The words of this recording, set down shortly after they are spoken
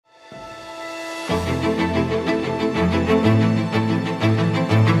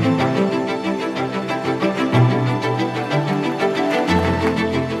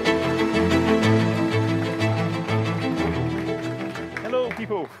Hello,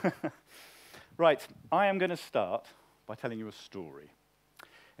 people. Right, I am going to start by telling you a story.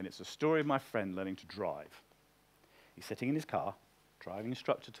 And it's a story of my friend learning to drive. He's sitting in his car, driving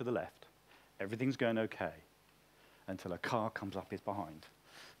instructor to the left. Everything's going okay until a car comes up his behind.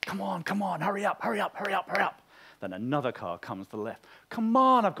 Come on, hurry up, hurry up, hurry up, hurry up. Then another car comes to the left. Come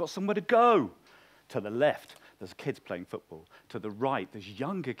on, I've got somewhere to go. To the left, there's kids playing football. To the right, there's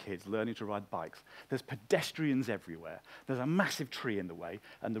younger kids learning to ride bikes. There's pedestrians everywhere. There's a massive tree in the way,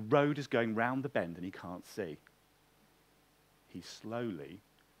 and the road is going round the bend and he can't see. He slowly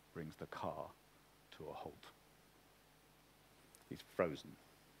brings the car to a halt. He's frozen.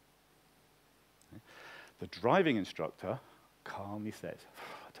 The driving instructor calmly says,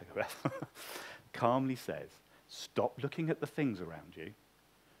 take a breath, calmly says, stop looking at the things around you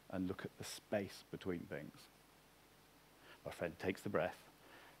and look at the space between things. My friend takes the breath,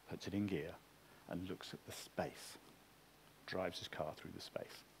 puts it in gear, and looks at the space, drives his car through the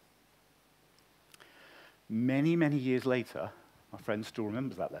space. Many, many years later, my friend still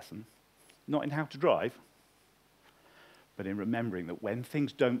remembers that lesson, not in how to drive, but in remembering that when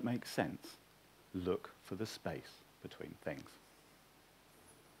things don't make sense, look for the space between things.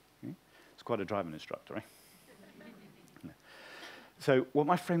 Okay? It's quite a driving instructor, eh? Yeah. So what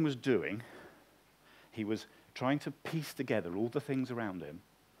my friend was doing, he was trying to piece together all the things around him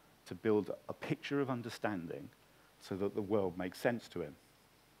to build a picture of understanding so that the world makes sense to him.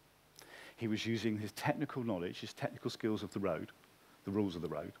 He was using his technical knowledge, his technical skills of the road, the rules of the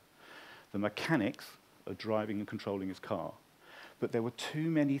road, the mechanics of driving and controlling his car. But there were too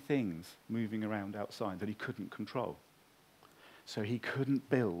many things moving around outside that he couldn't control. So he couldn't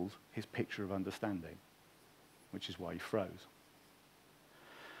build his picture of understanding, which is why he froze.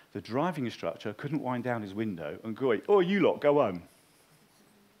 The driving instructor couldn't wind down his window and go, oh, you lot, go home.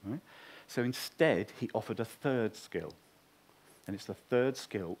 Right? So instead, he offered a third skill. And it's the third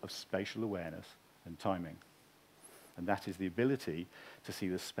skill of spatial awareness and timing. And that is the ability to see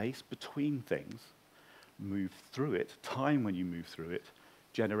the space between things, move through it, time when you move through it,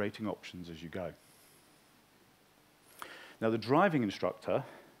 generating options as you go. Now, the driving instructor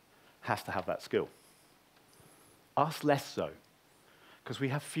has to have that skill. Us less so, because we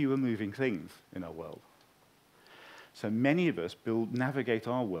have fewer moving things in our world. So many of us navigate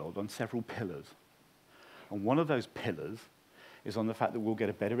our world on several pillars. And one of those pillars is on the fact that we'll get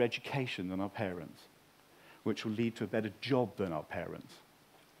a better education than our parents, which will lead to a better job than our parents,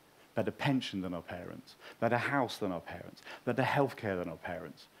 better pension than our parents, better house than our parents, better healthcare than our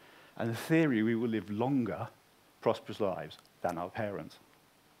parents. And in theory, we will live longer, prosperous lives than our parents.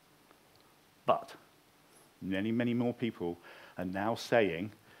 But many, many more people are now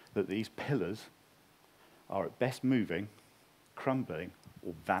saying that these pillars are at best moving, crumbling,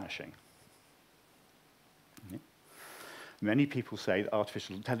 or vanishing. Many people say that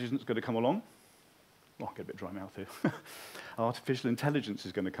artificial intelligence is going to come along. Oh, I get a bit dry mouth here. Artificial intelligence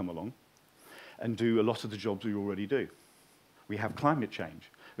is going to come along and do a lot of the jobs we already do. We have climate change,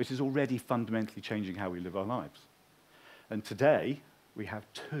 which is already fundamentally changing how we live our lives. And today, we have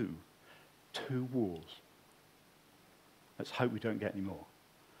two wars. Let's hope we don't get any more.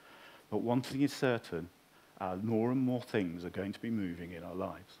 But one thing is certain, more and more things are going to be moving in our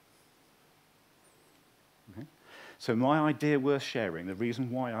lives. Okay? So my idea worth sharing, the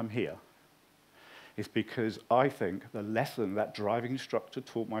reason why I'm here, is because I think the lesson that driving instructor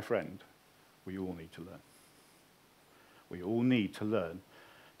taught my friend, we all need to learn. We all need to learn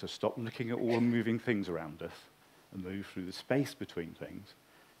to stop looking at all the moving things around us and move through the space between things,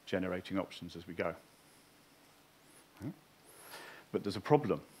 generating options as we go. Okay? But there's a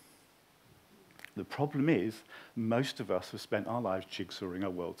problem. The problem is, most of us have spent our lives jigsawing our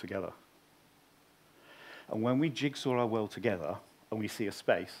world together. And when we jigsaw our world together and we see a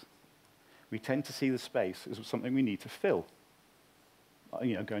space, we tend to see the space as something we need to fill.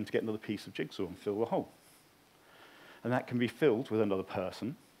 Going to get another piece of jigsaw and fill the hole. And that can be filled with another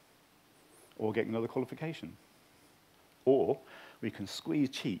person or getting another qualification. Or we can squeeze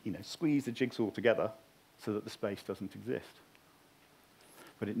the jigsaw together so that the space doesn't exist.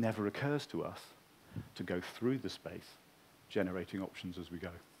 But it never occurs to us to go through the space, generating options as we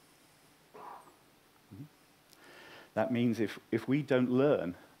go. That means if we don't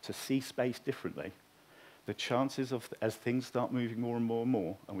learn to see space differently, the chances of, as things start moving more and more and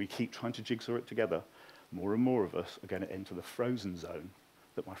more, and we keep trying to jigsaw it together, more and more of us are going to enter the frozen zone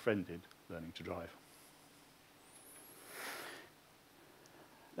that my friend did learning to drive.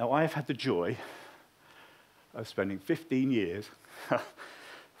 Now, I have had the joy of spending 15 years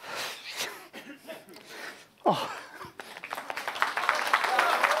oh.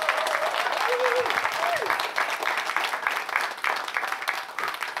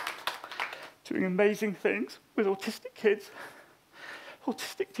 doing amazing things with autistic kids,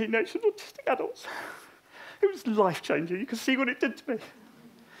 autistic teenagers, and autistic adults. It was life-changing. You can see what it did to me.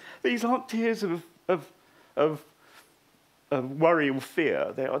 These aren't tears of worry or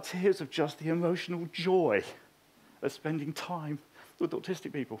fear. They are tears of just the emotional joy of spending time with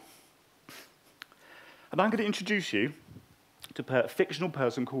autistic people. And I'm going to introduce you to a fictional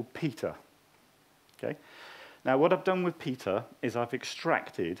person called Peter. Okay? Now, what I've done with Peter is I've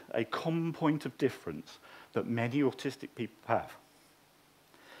extracted a common point of difference that many autistic people have.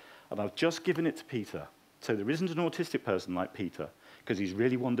 And I've just given it to Peter. So there isn't an autistic person like Peter, because he's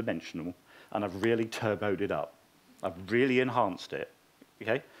really one-dimensional, and I've really turboed it up. I've really enhanced it.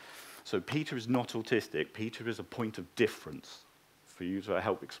 Okay? So Peter is not autistic. Peter is a point of difference for you to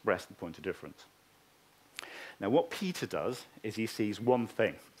help express the point of difference. Now, what Peter does is he sees one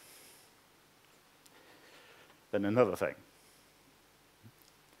thing, then another thing,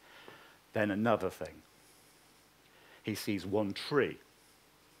 then another thing. He sees one tree,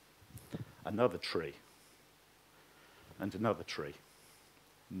 another tree, and another tree.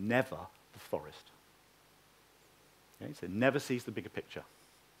 Never the forest. Okay, so never sees the bigger picture.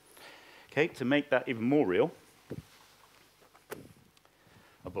 Okay, to make that even more real,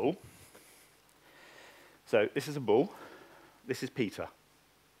 a ball. So this is a ball. This is Peter.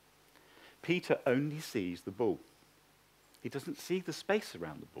 Peter only sees the ball. He doesn't see the space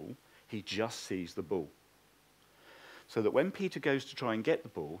around the ball. He just sees the ball. So that when Peter goes to try and get the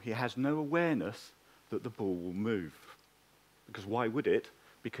ball, he has no awareness that the ball will move. Because why would it?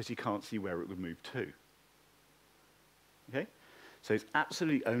 Because he can't see where it would move to. Okay? So he's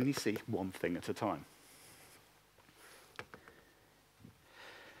absolutely only see one thing at a time.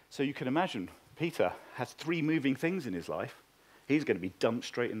 So you can imagine Peter has 3 moving things in his life. He's going to be dumped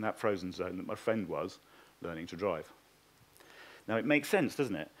straight in that frozen zone that my friend was learning to drive. Now, it makes sense,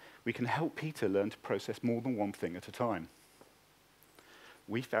 doesn't it? We can help Peter learn to process more than one thing at a time.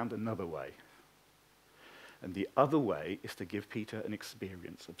 We found another way. And the other way is to give Peter an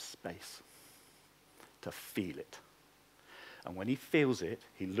experience of space, to feel it. And when he feels it,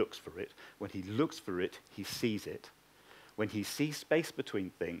 he looks for it. When he looks for it, he sees it. When he sees space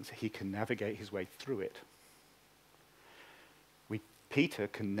between things, he can navigate his way through it. Peter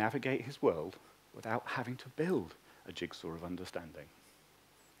can navigate his world without having to build a jigsaw of understanding.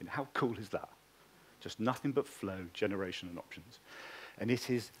 And how cool is that? Just nothing but flow, generation, and options. And it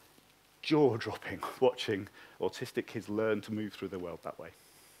is jaw-dropping watching autistic kids learn to move through the world that way.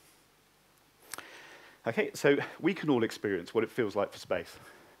 Okay, so we can all experience what it feels like for space.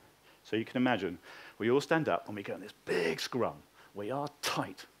 So you can imagine, we all stand up and we go in this big scrum. We are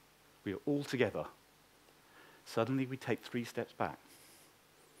tight. We are all together. Suddenly we take 3 steps back.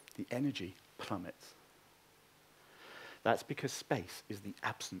 The energy plummets. That's because space is the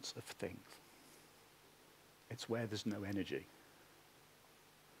absence of things. It's where there's no energy.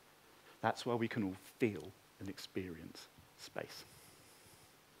 That's why we can all feel and experience space.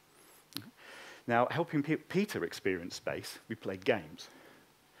 Okay. Now, helping Peter experience space, we play games.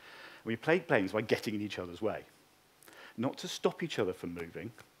 We play games by getting in each other's way. Not to stop each other from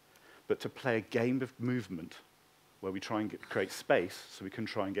moving, but to play a game of movement where we try and create space so we can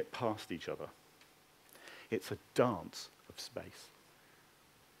try and get past each other. It's a dance of space.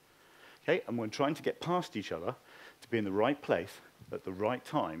 Okay, and we're trying to get past each other to be in the right place at the right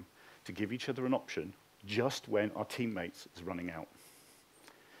time to give each other an option just when our teammates is running out.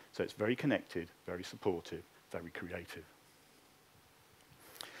 So it's very connected, very supportive, very creative.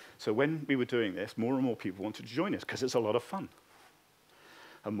 So when we were doing this, more and more people wanted to join us because it's a lot of fun.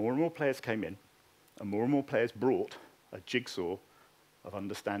 And more players came in, and more players brought a jigsaw of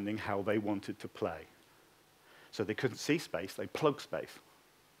understanding how they wanted to play. So they couldn't see space, they plugged space.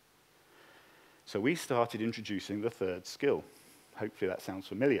 So we started introducing the 3rd skill. Hopefully that sounds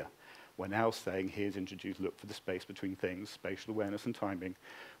familiar. We're now saying, here's introduced, look for the space between things, spatial awareness and timing.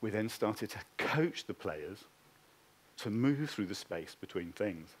 We then started to coach the players to move through the space between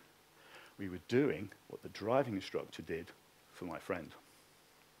things. We were doing what the driving instructor did for my friend.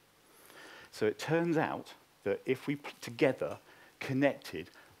 So it turns out that if we together, connected,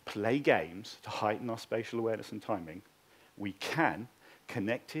 play games to heighten our spatial awareness and timing, we can,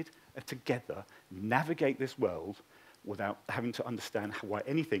 connected and together, navigate this world without having to understand why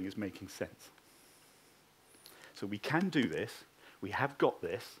anything is making sense. So we can do this. We have got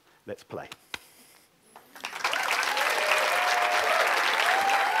this. Let's play.